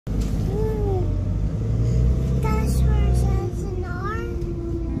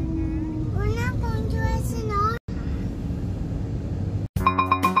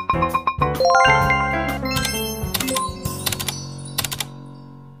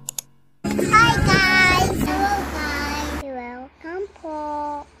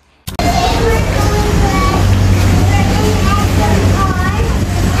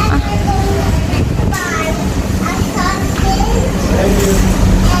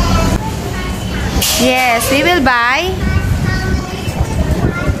Yes, we will buy.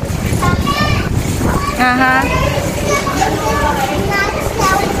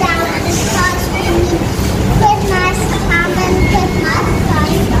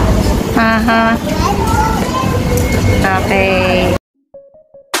 Okay.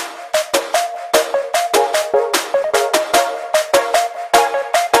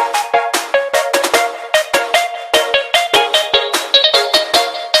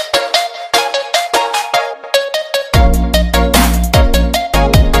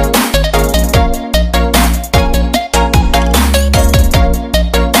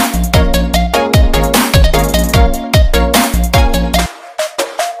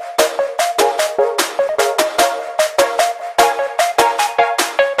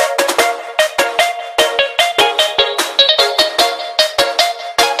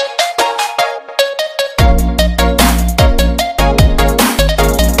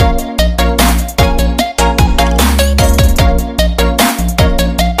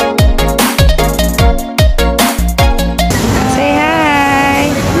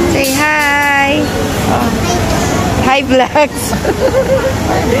 Hi vlogs.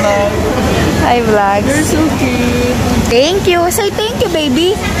 Hi vlogs. You're so cute. Thank you. Say thank you,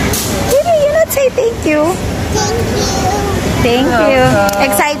 baby. Did you not say thank you? Thank you.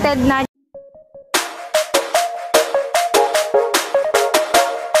 Excited na.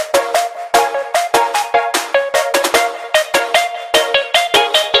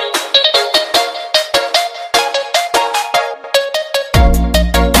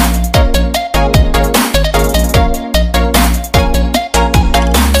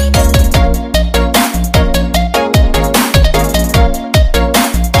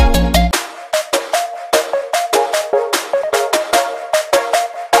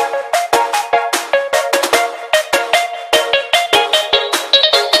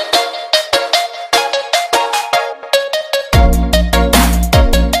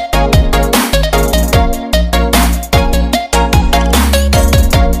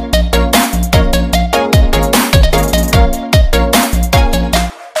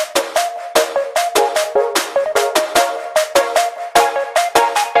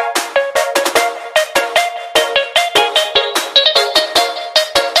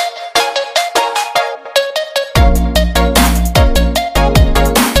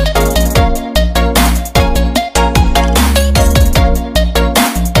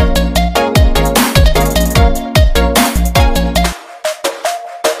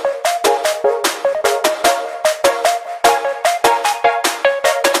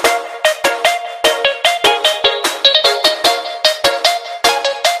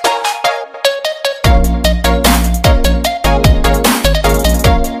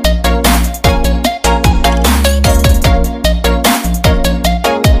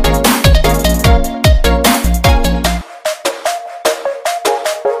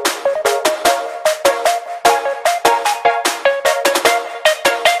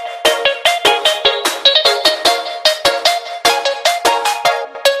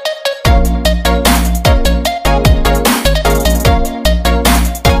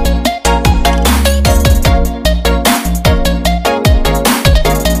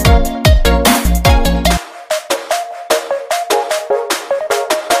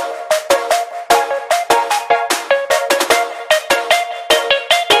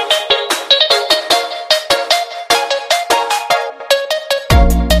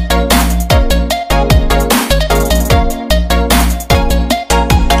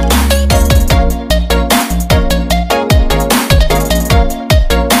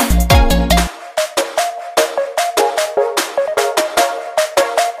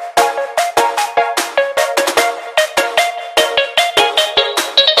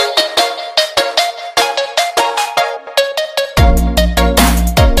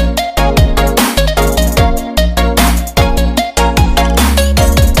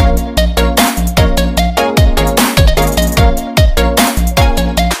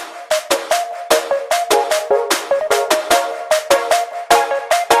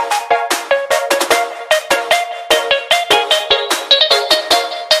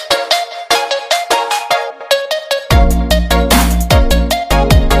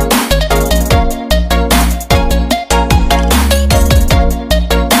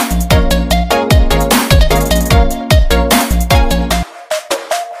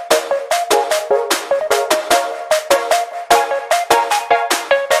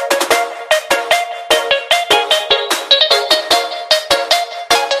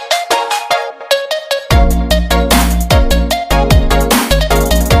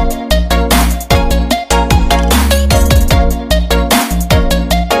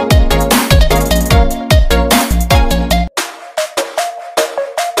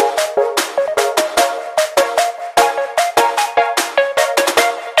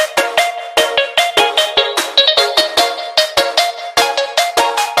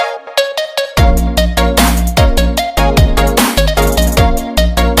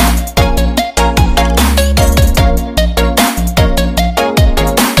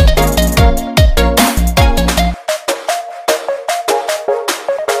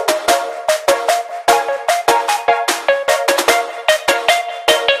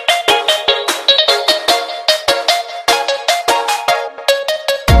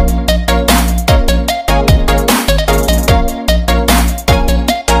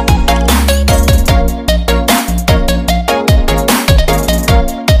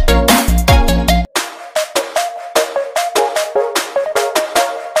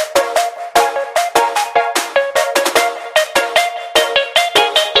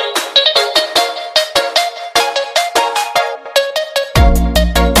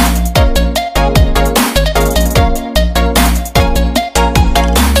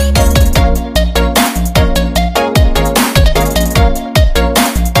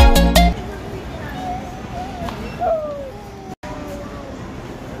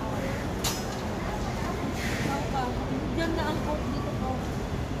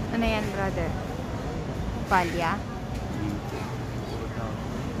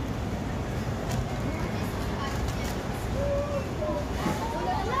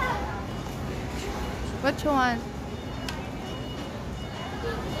 What you want?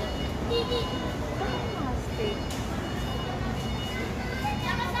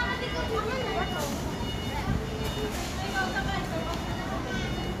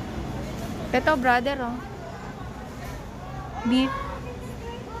 Ito, brother, oh. Beef.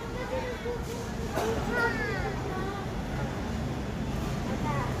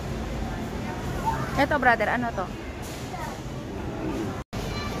 Ito, brother, ano to?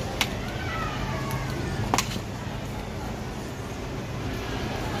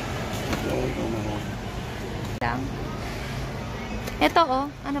 Lang. Ito, oh.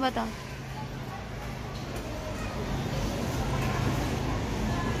 Ano ba to?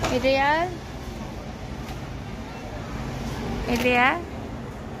 Adriel? Adriel?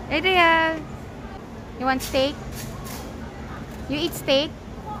 Adriel? You want steak? You eat steak?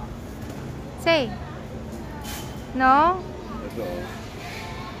 Say. No? Ito.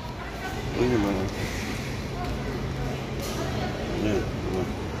 Ano naman? Yan.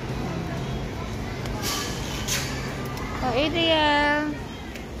 Oh, Adriel.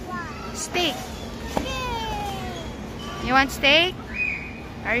 Steak. You want steak?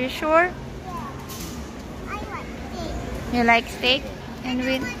 Are you sure? I want steak. You like steak? And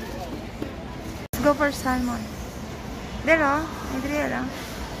with... Let's go for salmon. There, oh. Adriel, oh.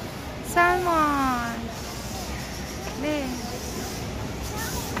 Salmon. There.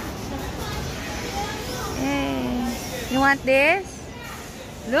 Hey. You want this?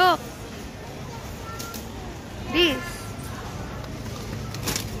 Look. This.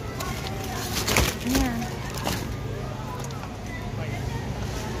 Yeah.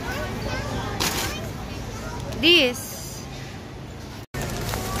 This.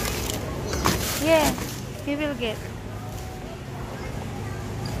 Yeah. You will get.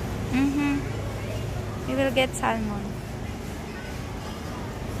 You will get salmon.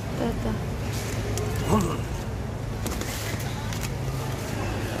 Ito. Oh,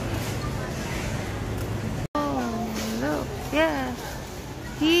 look. Yeah.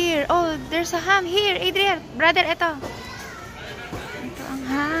 Here. Oh, there's a ham. Here, Adriel. Brother, ito. Ito ang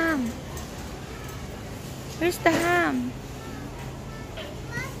ham. Where's the ham?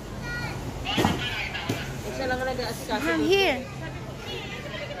 Ham here.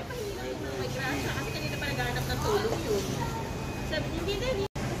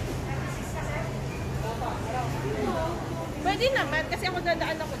 Pwede naman, kasi ako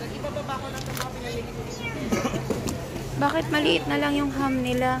dadaan ako doon. Ibababa ko lang sa mga pinalili ko. Bakit maliit na lang yung ham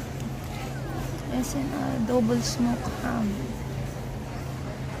nila? S&R double smoke ham.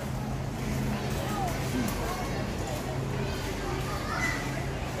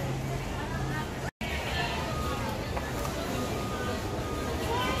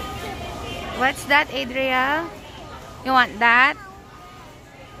 What's that, Adria? You want that?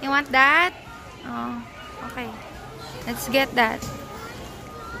 You want that? Oh, okay. Let's get that.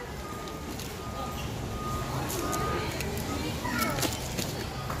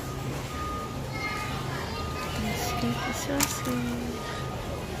 Let's get the sausage.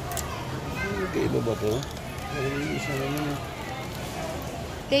 Kaiba ba to? Isa naman.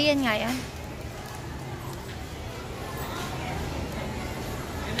 Kaya yan nga yan.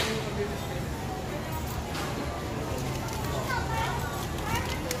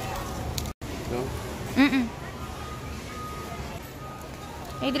 No?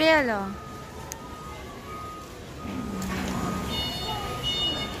 Adriel, oh.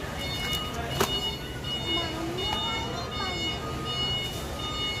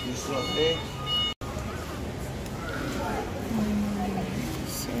 This one, eh?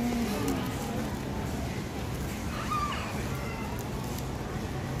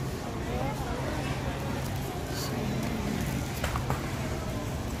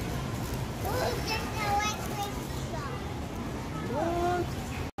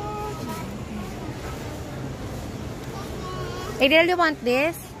 Adriel, you want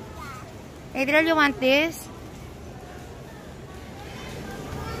this? Adriel, you want this?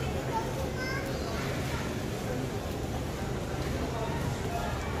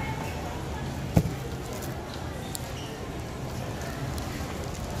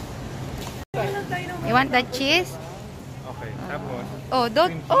 You want that cheese? Okay, tapos. Oh,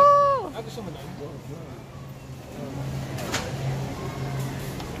 don't. Oh! Gusto mo na?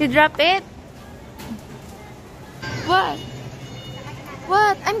 You drop it? What?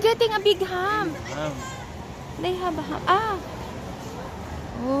 What? I'm getting a big ham. They have a ham. Ah.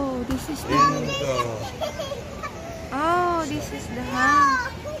 Oh, this is the. Oh, this is the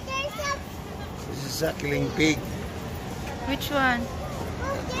ham. This is a killing pig. Which one?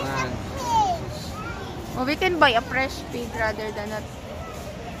 Man. Oh, we can buy a fresh pig rather than a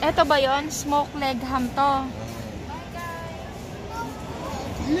Eto ba yon? Smoked leg ham to.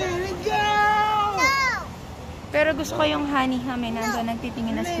 Let it go! Pero gusto ko yung honey ham eh. Nandun,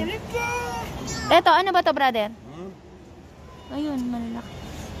 nagtitingin na siya. Eto, ano ba to, brother? Ayun, malalaki.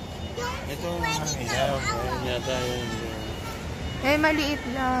 Ito ang hangyaw. Ayun yata yun. Eh, maliit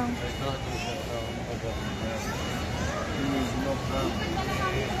lang. Ito siya. Smoke ham.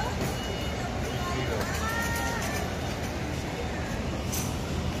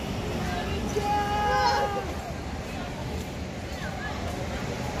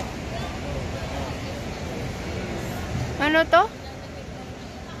 Ano to?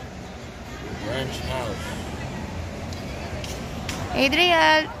 Ranch house.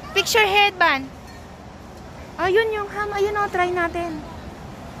 Adriel, picture headband. Ayun yung ham. Ayun o, try natin.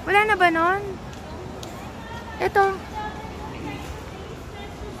 Wala na ba nun? Ito.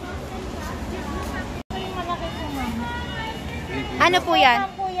 Ano po yan?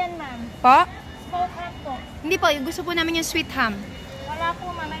 Ham po yan, ma'am. Po? Smoke ham po. Hindi po, gusto po namin yung sweet ham. Wala po,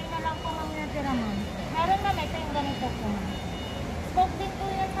 ma'am. Ayun na lang po, ma'am, natira, ma'am. Meron na, ito yung ganito po, ma'am. Smoke din po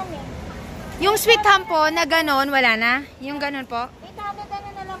yan, ma'am, eh. Yung sweet ham po na ganon, wala na? Yung ganon po?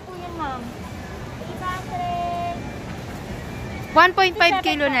 800 na lang po yan, ma'am. 1.5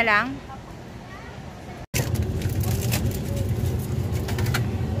 kilo na lang?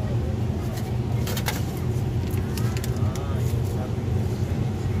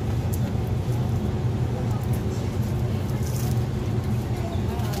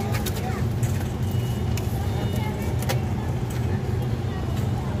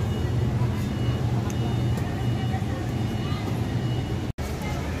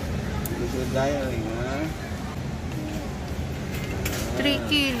 Ito diary, ha?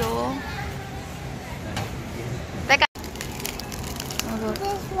 3 kilo. Teka. About,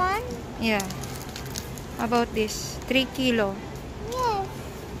 This one? yeah. About this. 3 kilo. Yes.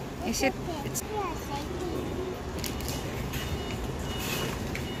 Is it? It's, Yes, I do.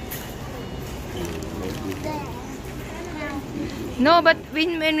 no, but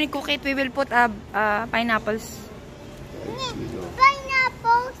when we cook it, we will put pineapples.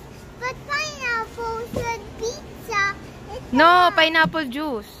 Pineapples, but pineapples with pizza. No, pineapple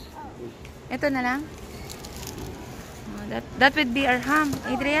juice. Ito na lang. Oh, that would be our ham.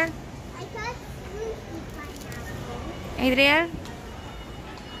 Adriel? I thought you eat pineapple. Adriel?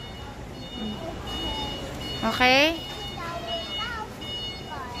 Okay?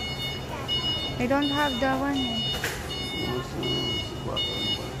 I don't have the one.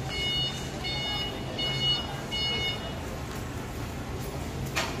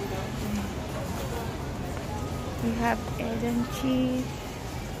 We have egg and cheese.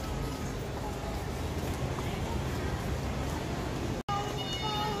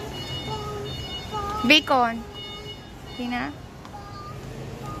 Bacon. Tina?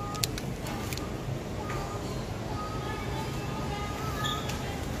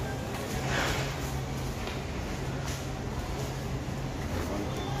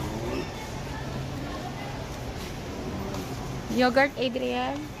 Yogurt,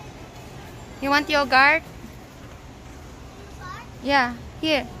 Adriel? You want yogurt? Yeah,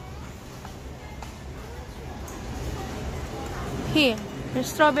 here. Here,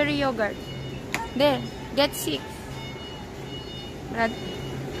 there's strawberry yogurt. There, get 6. Brad,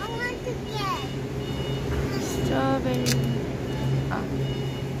 I want to get. strawberry. Oh.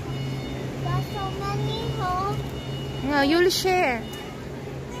 There's so many holes. Yeah, you'll share.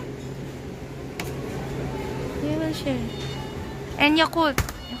 You will share. And Yakult.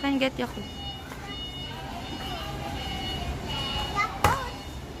 You can get Yakult.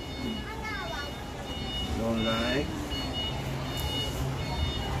 Don't like.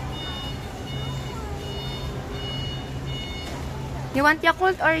 You want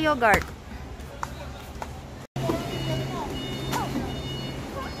Yakult or yogurt?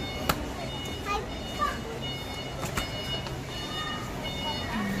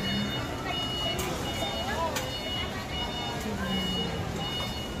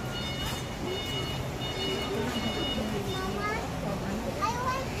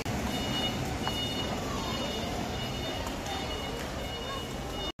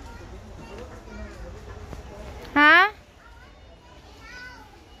 Ha?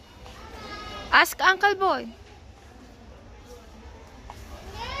 Ask Uncle Boy.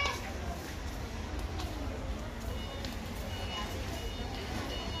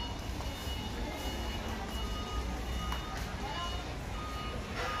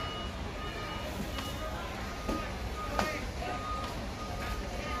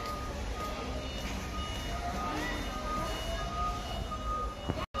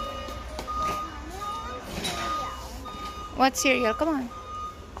 What cereal? Come on.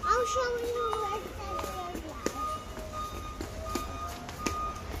 show you where the cereal lies.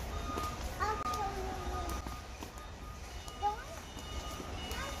 I'll show you. Don't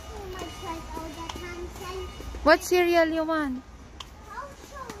too much like all the time. What cereal you want? I'll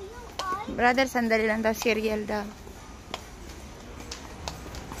show you all. Brother, sandali lang daw. Cereal daw.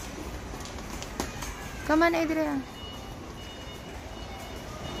 Come on, Adrian.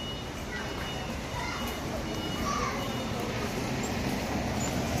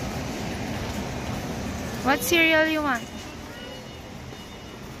 What cereal you want?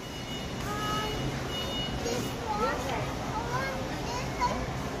 This one.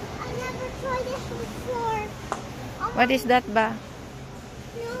 I never tried this before. What is that ba?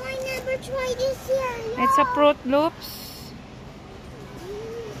 No, I never tried this cereal. It's a Fruit Loops.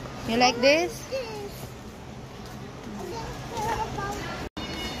 You like this? This. I don't care about.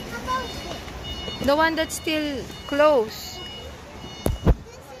 How about this? The one that's still closed.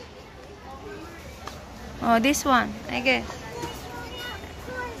 Oh, this one, I guess.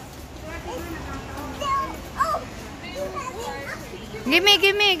 Give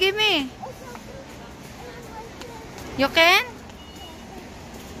me. You can?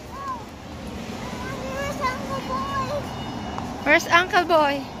 Where's Uncle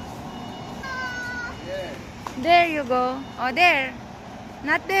Boy? There you go. Oh, there.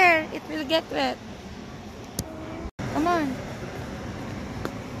 Not there. It will get wet. Come on.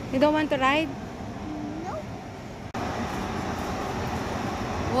 You don't want to ride?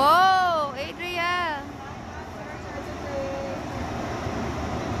 Whoa, Adria.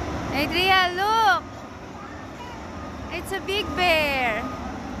 Adria, look. It's a big bear.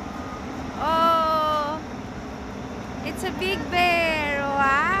 Oh, it's a big bear.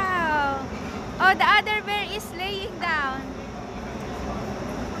 Wow. Oh, the other bear is laying down.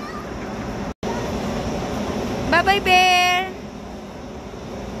 Bye-bye, bear.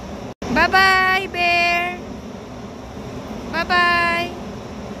 Bye-bye, bear. Bye-bye.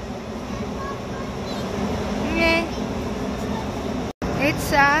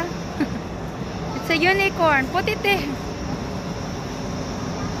 It's a it's a unicorn. Put it there.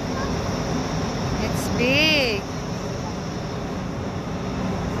 It's big.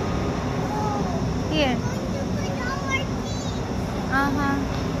 Here.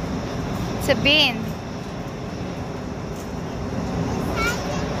 It's a bean.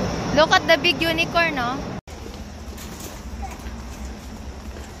 Look at the big unicorn, no?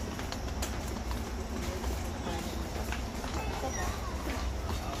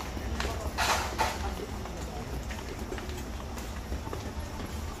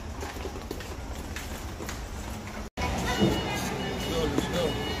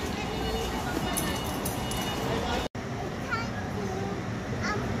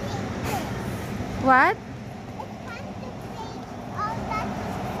 What?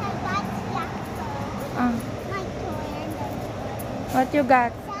 What you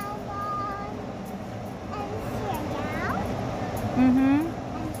got?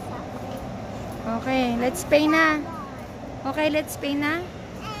 Okay, let's pay na. Okay, let's pay na.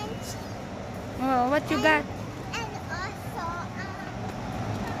 Oh, what you got? And also,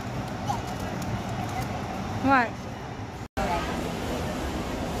 What?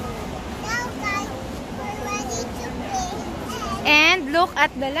 now guys, we're ready to pay. And look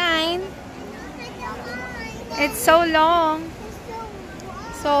at the line. And It's so long.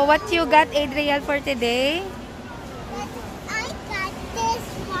 so So, what you got, Adriel, for today? I got this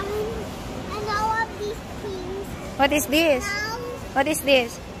one and all of these things. What is this? Now, What is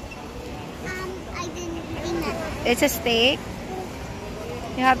this? I didn't remember. It's a steak.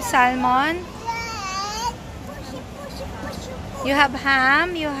 You have salmon. Let's push it, push it, push it, push You have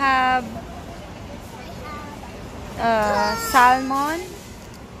ham. You have salmon.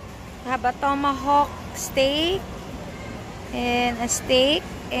 You have a tomahawk steak. And a steak.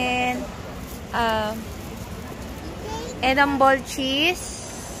 And edible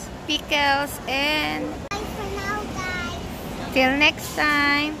cheese. Pickles. And Bye for now, guys. till next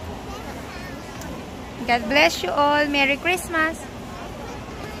time. God bless you all. Merry Christmas.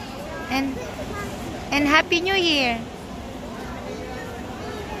 And Happy New Year.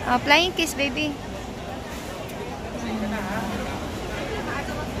 Flying kiss, baby.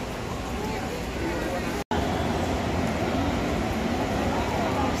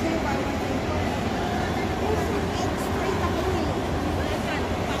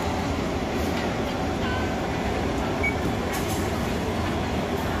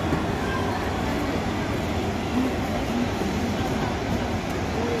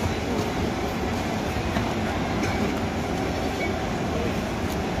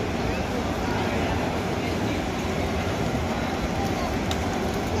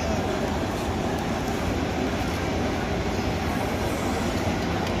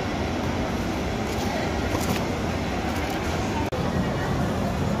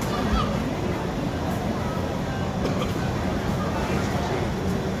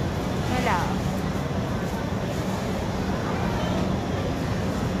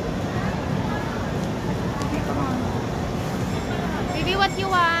 Christmas you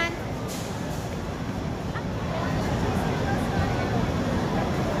want?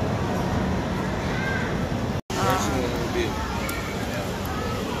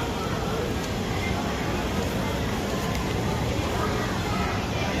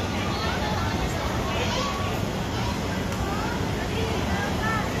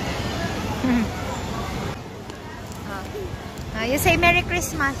 You say Merry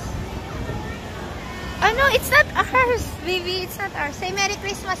Christmas. Oh no, it's not ours, baby. It's not ours. Say Merry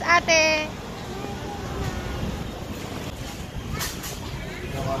Christmas, ate.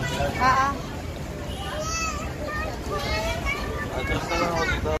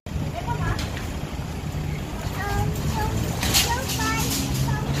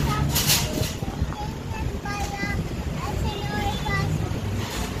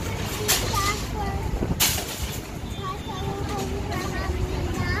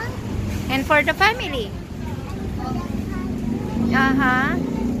 And for the family. Uh-huh.